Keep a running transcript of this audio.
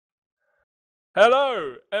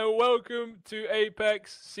Hello and welcome to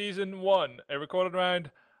ApeX Season 1, a recorded round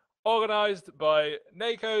organised by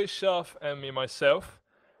Nako, Shuff and me myself.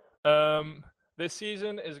 This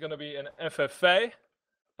season is going to be an FFA,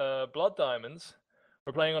 Blood Diamonds.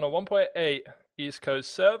 We're playing on a 1.8 East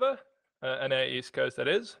Coast server, NA East Coast that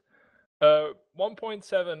is.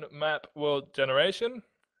 1.7 map world generation.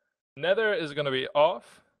 Nether is going to be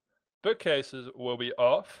off. Bookcases will be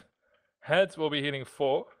off. Heads will be healing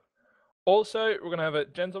 4. Also, we're going to have a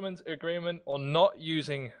gentleman's agreement on not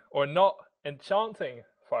using or not enchanting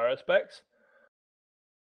fire aspects.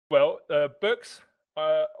 Well, books,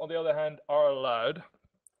 on the other hand, are allowed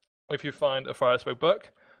if you find a fire aspect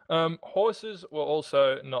book. Horses will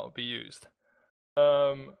also not be used.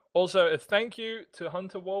 Also, a thank you to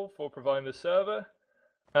Hunter Wall for providing the server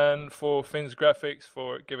and for Finn's Graphics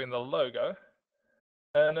for giving the logo.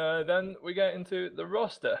 And then we get into the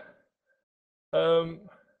roster.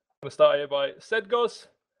 I'm going to start here by Sedgos,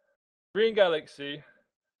 Green Galaxy,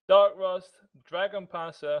 Dark Rust, Dragon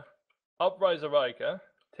Passer, Upriser Riker,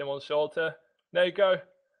 Timon Sholter, Nako,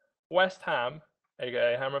 West Ham,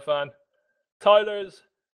 aka Hammerfan, Tyler's,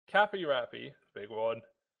 Cappy Rappy, big one,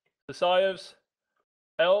 Desayevs,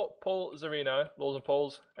 L. Paul Zarino, Laws and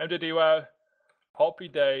Pauls, MDD Wow, Hoppy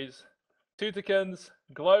Days, Tutikins,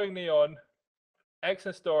 Glowing Neon, Ex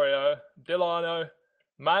Nestorio, Delano,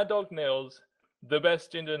 Mad Dog Nils, The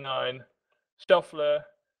Best Ginger 9, Shuffler,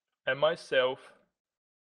 and myself.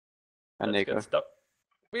 And Nako.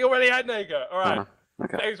 We already had Nako. Alright.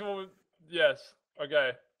 Okay. Thanks for. Yes.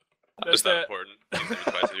 Okay. Is that important? You can do it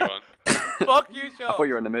twice if you want. Fuck you, I Shuff. thought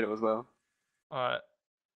you were in the middle as well. Alright.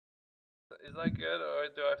 Is that good or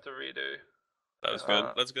do I have to redo? That was good.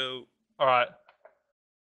 Let's go. Alright.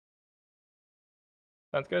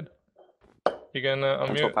 Sounds good. You can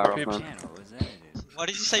unmute power the off, peeps. man. Why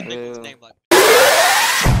did you say Nick's name like?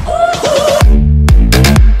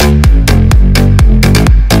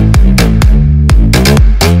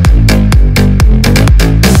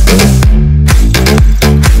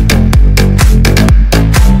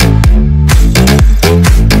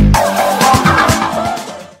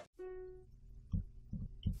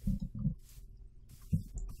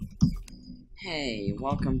 Hey,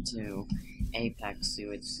 welcome to ApeX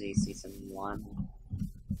UHC Season 1.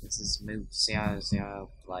 This is Move 00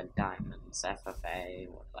 Blood Diamonds FFA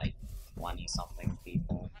with like 20 something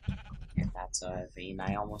people. And that's Veen.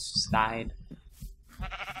 I almost just died. I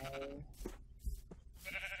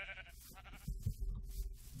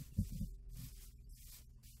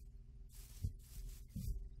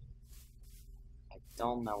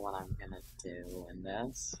don't know what I'm gonna do in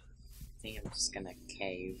this. I think I'm just gonna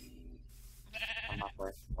cave. Come up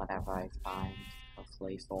with whatever I find.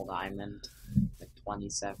 Hopefully full diamond with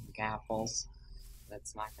 27 apples.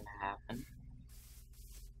 That's not gonna happen.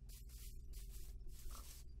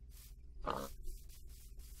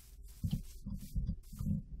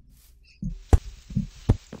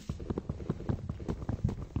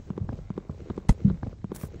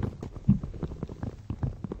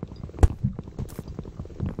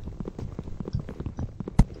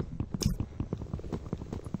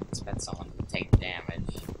 Expect someone to take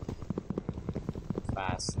damage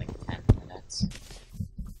fast, like 10 minutes.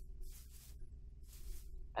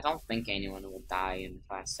 I don't think anyone will die in the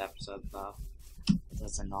first episode though. It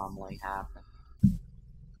doesn't normally happen.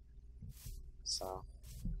 So,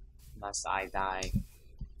 unless I die,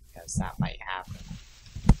 because that might happen.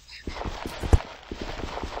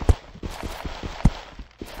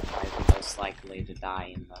 I'm most likely to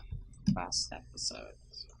die in the first episode.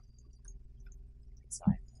 So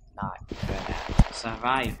I'm not good at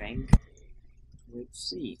surviving. We'll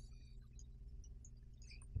see.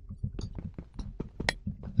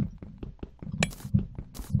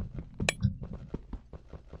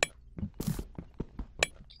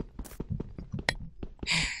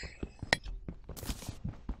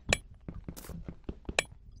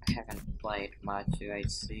 I haven't played much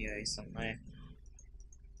UHC recently.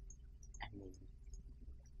 I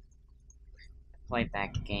played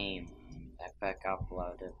that game that Beck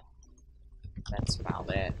uploaded. That's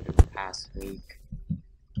about it in the past week.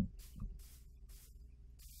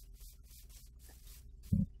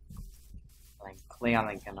 I'm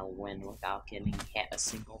clearly gonna win without getting hit a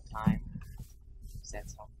single time.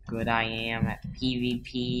 That's how good I am at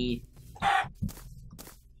PvP. I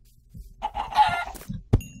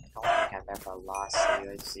don't think I've ever lost to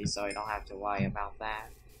UHC, so I don't have to worry about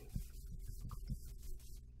that.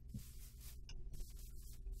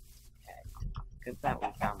 Okay. Good that we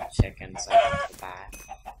found chickens off the bat.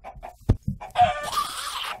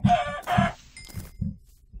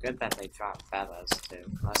 Good that they drop feathers too.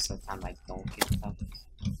 Most of the time I don't get feathers.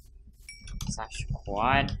 Slash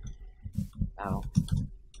quad? Oh.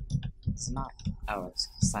 It's not. Oh, it's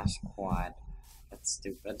slash quad. That's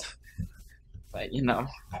stupid. But you know.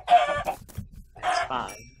 That's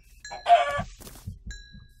fine.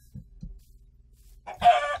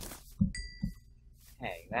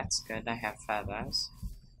 Hey, that's good. I have feathers.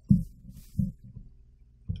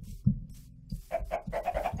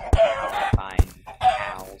 Find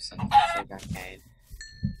cows and sugarcane.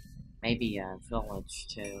 Maybe a village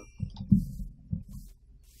too.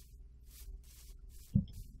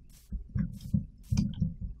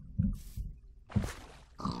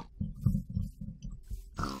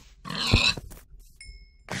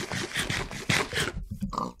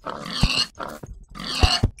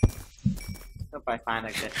 Hope I find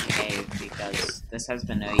a good cave because this has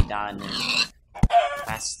been redone and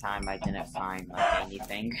last time I didn't find like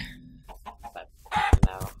anything. But you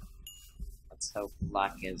know, let's hope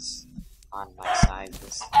luck is on my side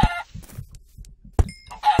this time.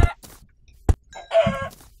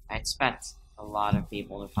 I expect a lot of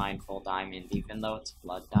people to find full diamond, even though it's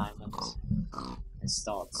blood diamonds. I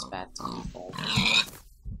still expect people to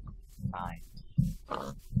find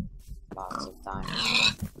lots of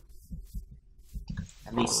diamonds.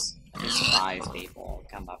 At least 5 people will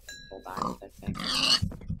come up in full diamond, I think.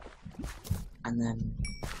 And then,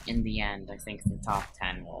 in the end, I think the top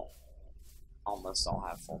 10 will almost all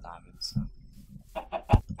have full diamonds.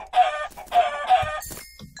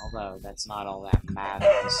 Although, that's not all that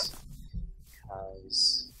matters,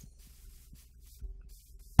 because...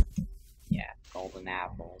 yeah, golden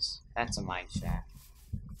apples. That's a mine shaft.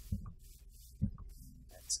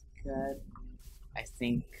 That's good. I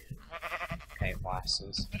think... okay,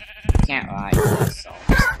 bosses. Can't ride this, so I'll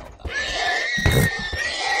just kill them.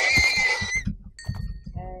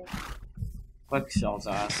 Okay. Quick shows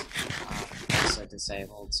us. Also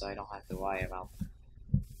disabled, so I don't have to worry about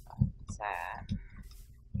that.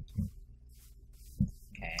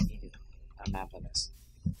 Okay, I need to remember this.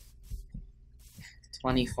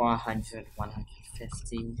 2400,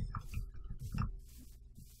 150.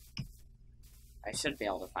 I should be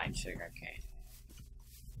able to find sugarcane.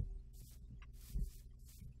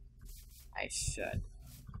 I should.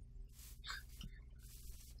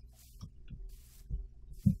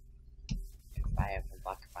 If I have the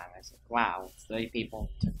luck by myself. Wow, 3 people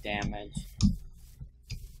took damage.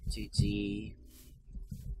 GG.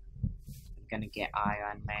 I'm gonna get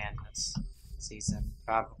Iron Man this season.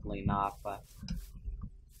 Probably not, but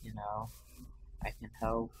you know, I can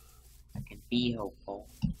hope. I can be hopeful.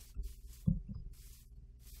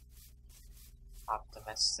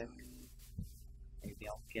 Optimistic. Maybe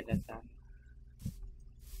I'll get it then.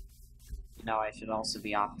 You know, I should also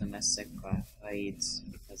be optimistic for raids,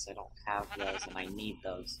 because I don't have those and I need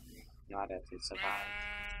those in order to survive.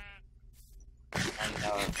 I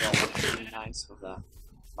know a village would be nice with a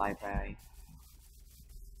library.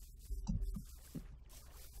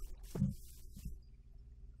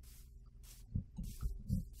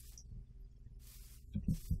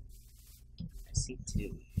 I see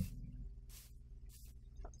 2.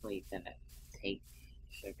 Hopefully it didn't take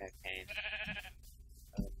sugarcane.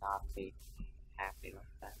 I would not be happy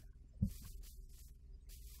with that.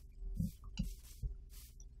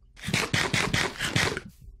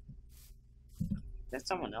 There's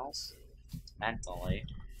someone else? Mentally.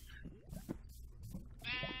 I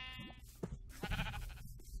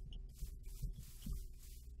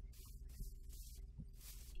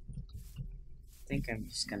think I'm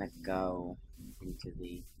just gonna go into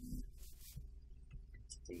the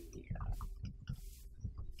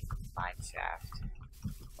mine shaft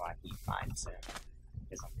before he finds it,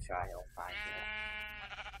 because I'm sure he'll find it.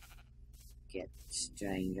 Get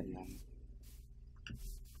string and then.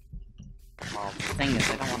 Well, the thing is,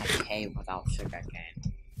 I don't want to cave without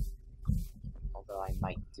sugarcane. Although I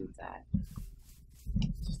might do that. I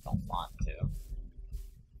just don't want to.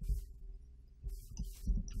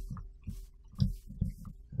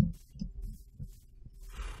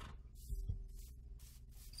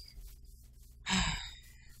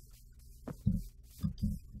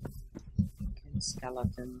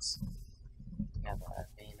 Skeletons. Yeah, the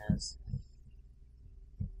Venus.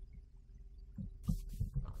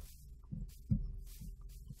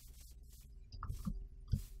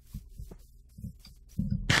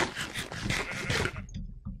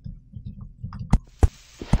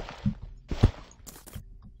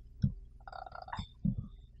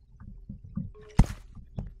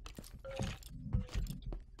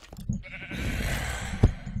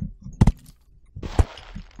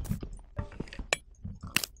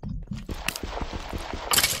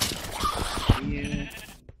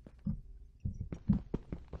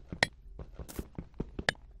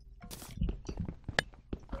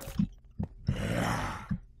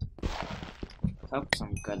 hope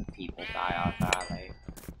some good people die our valley.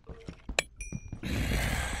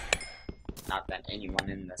 Not that anyone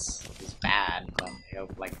in this is bad, but I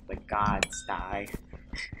hope, like, the gods die.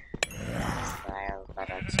 So I have a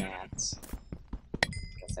better chance.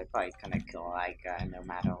 Because I probably couldn't kill Ica no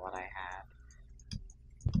matter what I had.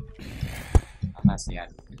 Unless he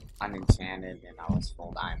had unenchanted and I was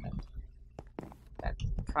full diamond. That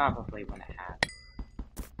probably wouldn't happen.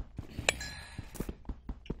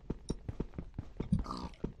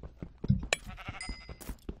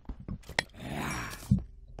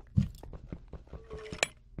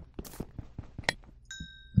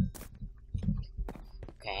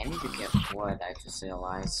 Okay, I need to get wood, I just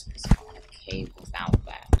realized, because I want a cave without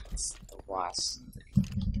that. It's the rust.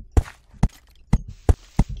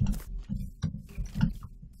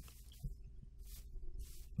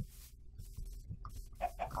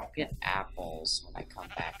 I'll get apples when I come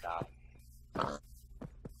back up.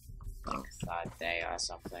 Like a day or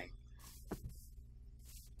something.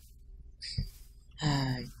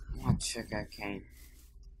 I want sugar cane.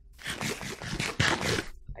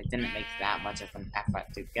 I didn't make that much of an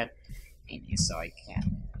effort to get any, so I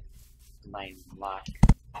can't blame luck.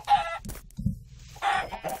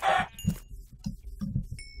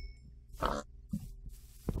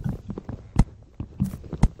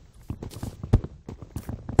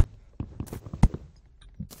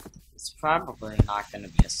 It's probably not gonna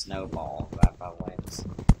be a snowball, whoever wins.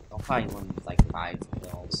 They'll probably win with like 5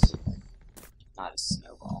 kills. Not a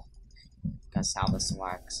snowball. Because how this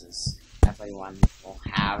works is everyone will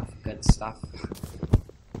have good stuff.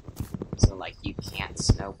 So like you can't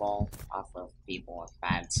snowball off of people with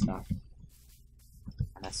bad stuff.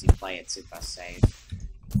 Unless you play it super safe.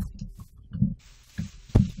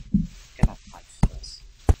 Gonna punch this.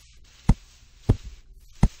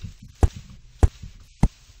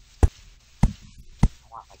 I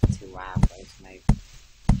want like 2 apples maybe.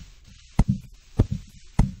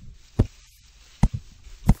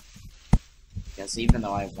 Because even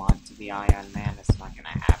though I want to be Iron Man, it's not gonna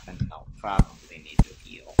happen. I'll probably need to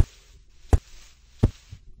heal.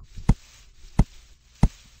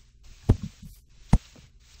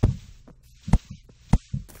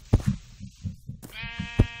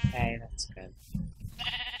 Okay, that's good.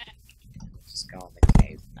 Just go in the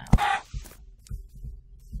cave now.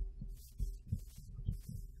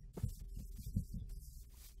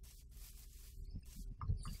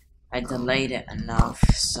 I delayed it enough,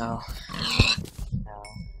 so no,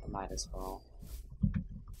 I might as well.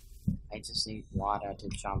 I just need water to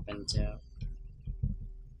jump into.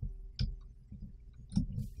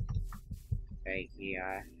 Right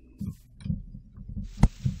here.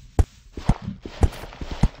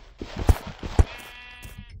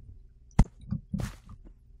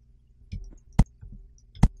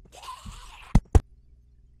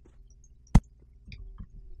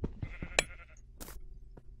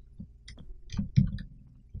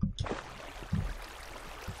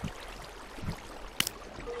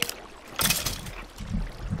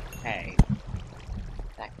 Hey,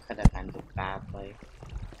 that could have ended badly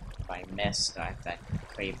if I missed, or if that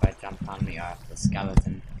creeper jumped on me, or if the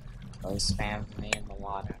skeleton spammed me in the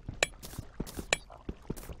water.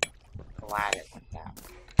 So, glad it went down.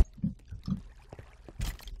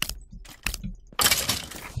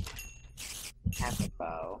 Have a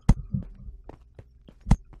bow.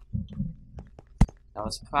 That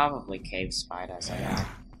was probably cave spiders I got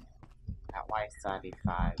at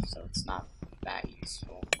Y35, so it's not that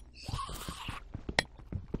useful.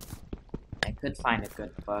 I could find a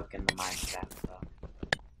good book in the mine shaft though.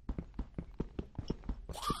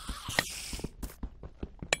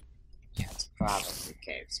 Yeah, it's probably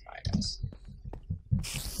cave spiders.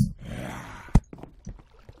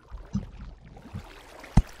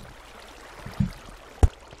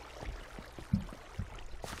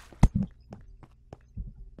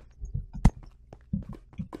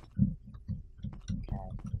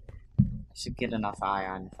 Should get enough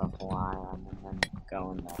iron for full iron and then go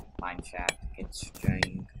in the mine shaft, get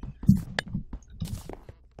string.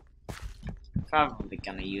 Probably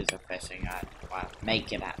gonna use a fishing rod, well,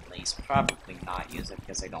 make it at least. Probably not use it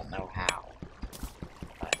because I don't know how.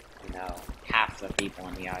 But, you know, half the people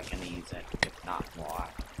in here are gonna use it, if not more.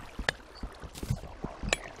 So, I don't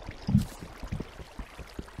really care.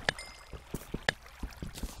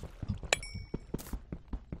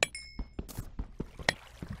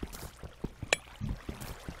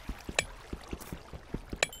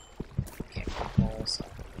 So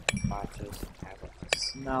watches and have it for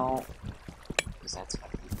snow, because that's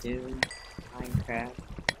what we do in Minecraft.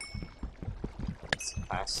 It's the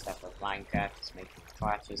first step of Minecraft is making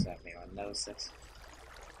torches, everyone knows this.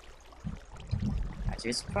 I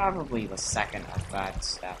It's probably the second or third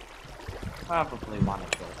step. Probably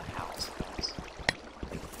want to build a house first.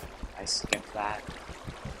 I skipped that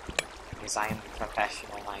because I am a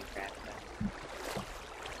professional Minecrafter.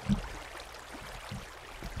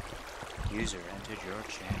 User entered your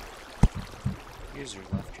channel. User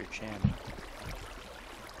left your channel.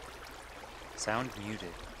 Sound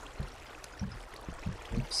muted.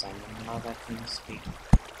 Oops, I'm not letting you speak.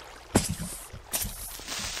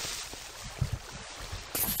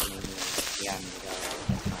 Yeah,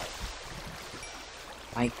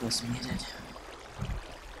 my mic was muted.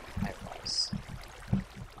 I was.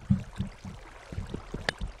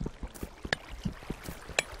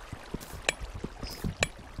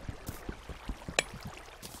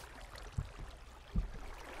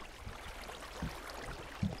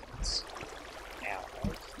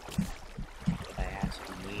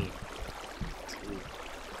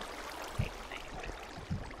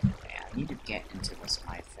 Get into this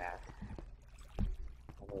Minecraft.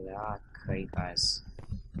 Although there are creepers.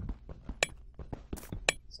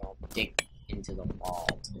 So I'll dig into the wall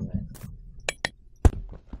to it.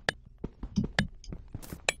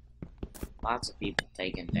 Lots of people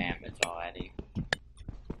taking damage already.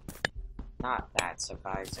 Not that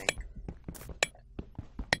surprising.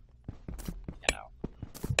 You know.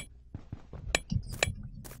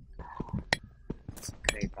 It's a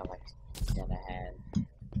creeper like dead ahead.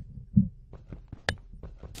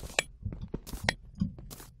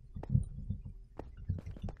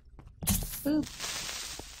 Boop.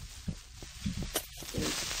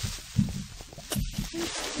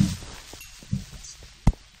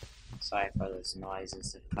 Sorry for those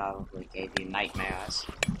noises, it probably gave you nightmares.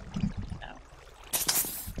 No.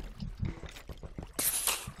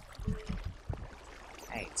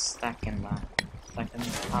 Hey, it's stuck in the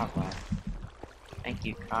cobweb. Thank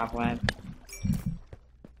you, cobweb.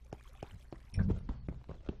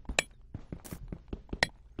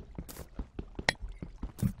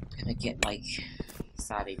 Get like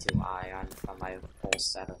 32 iron from my full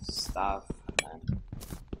set of stuff and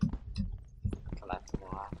then collect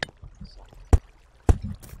more. So,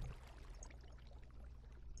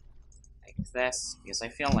 like this, because I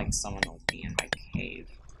feel like someone will be in my cave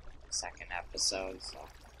in the second episode, so.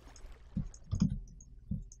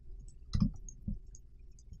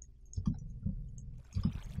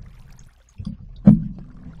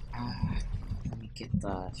 Let me get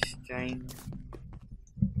the string.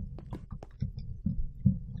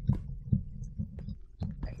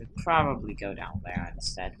 Probably go down there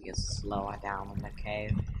instead because it's lower down in the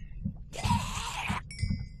cave.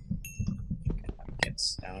 Get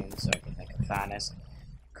stone so I can make a furnace.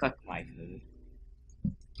 Cook my food.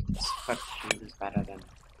 Cooked food is better than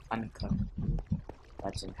uncooked food.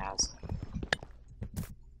 Legend has it.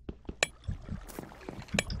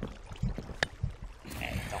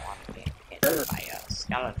 Okay, don't want to get hit by a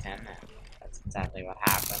skeleton, and that's exactly what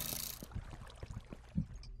happened.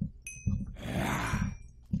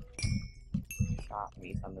 Shot me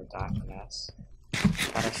from the darkness.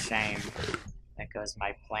 What a shame. There goes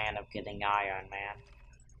my plan of getting Iron Man.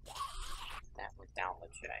 That went down the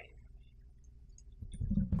drain.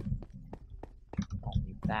 Don't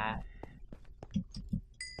need that.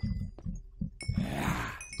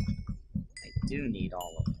 I do need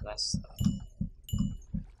all of this stuff.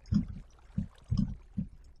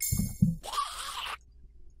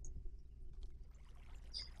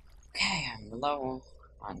 Okay, I'm low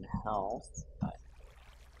on health, but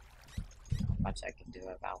not much I can do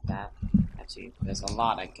about that. Actually, there's a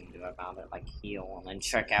lot I can do about it, like heal and then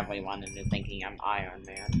trick everyone into thinking I'm Iron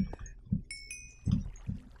Man.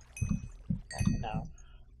 But, you know,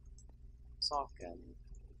 it's all good.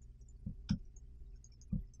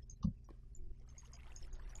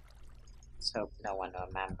 Let's hope no one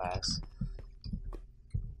remembers.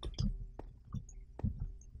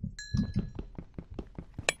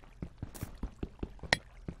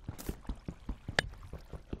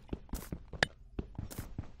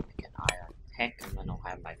 And then I'll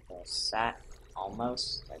have my full set,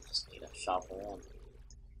 almost. I just need a shovel, and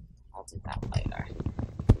I'll do that later.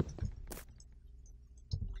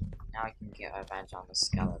 Now I can get revenge on the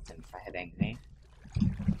skeleton for hitting me.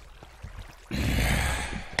 Or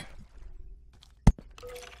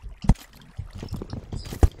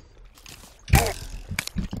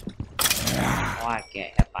I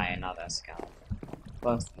get hit by another skeleton.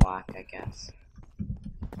 Both work, I guess.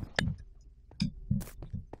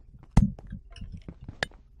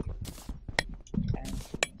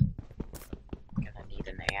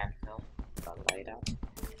 Anvil for later.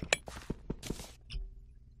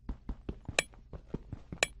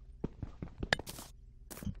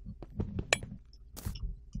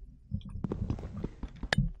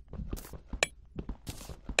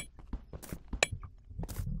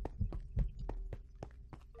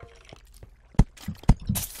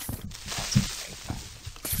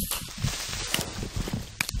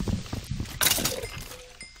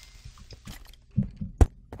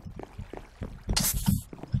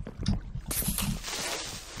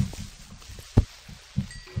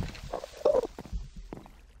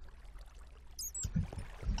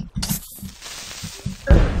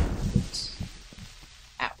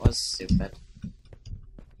 stupid.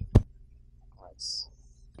 Was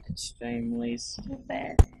extremely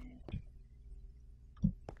stupid.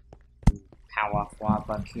 Power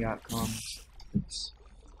flopper here it comes. Oops.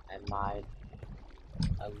 I lied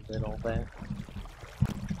a little bit.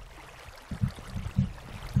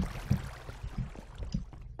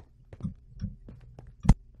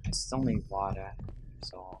 I still need water,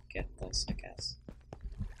 so I'll get this, I guess.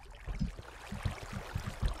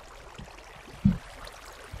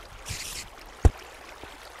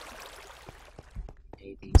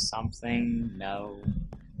 Maybe something? No.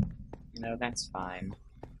 No, that's fine.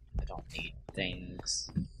 I don't need things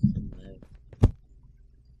to live.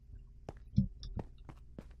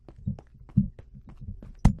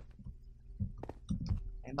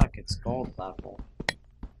 Hey look, it's gold level.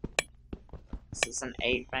 Is this an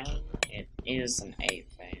 8 vein? It is an 8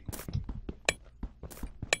 vein.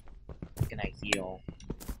 I'm gonna heal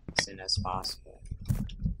as soon as possible.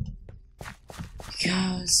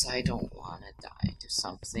 Because I don't wanna die to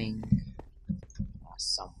something or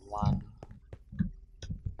someone.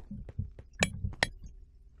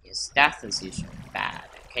 His death is usually bad,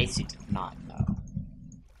 in case you did not know.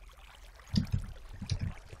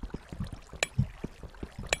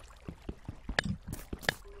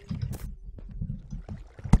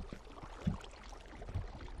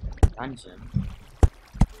 Dungeon.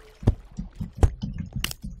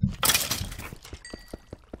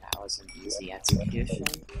 That was an easy execution.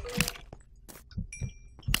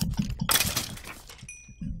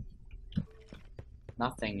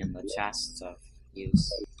 Nothing in the chests of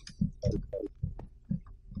use.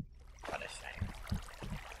 What a shame.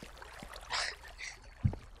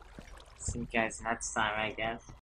 See you guys next time, I guess.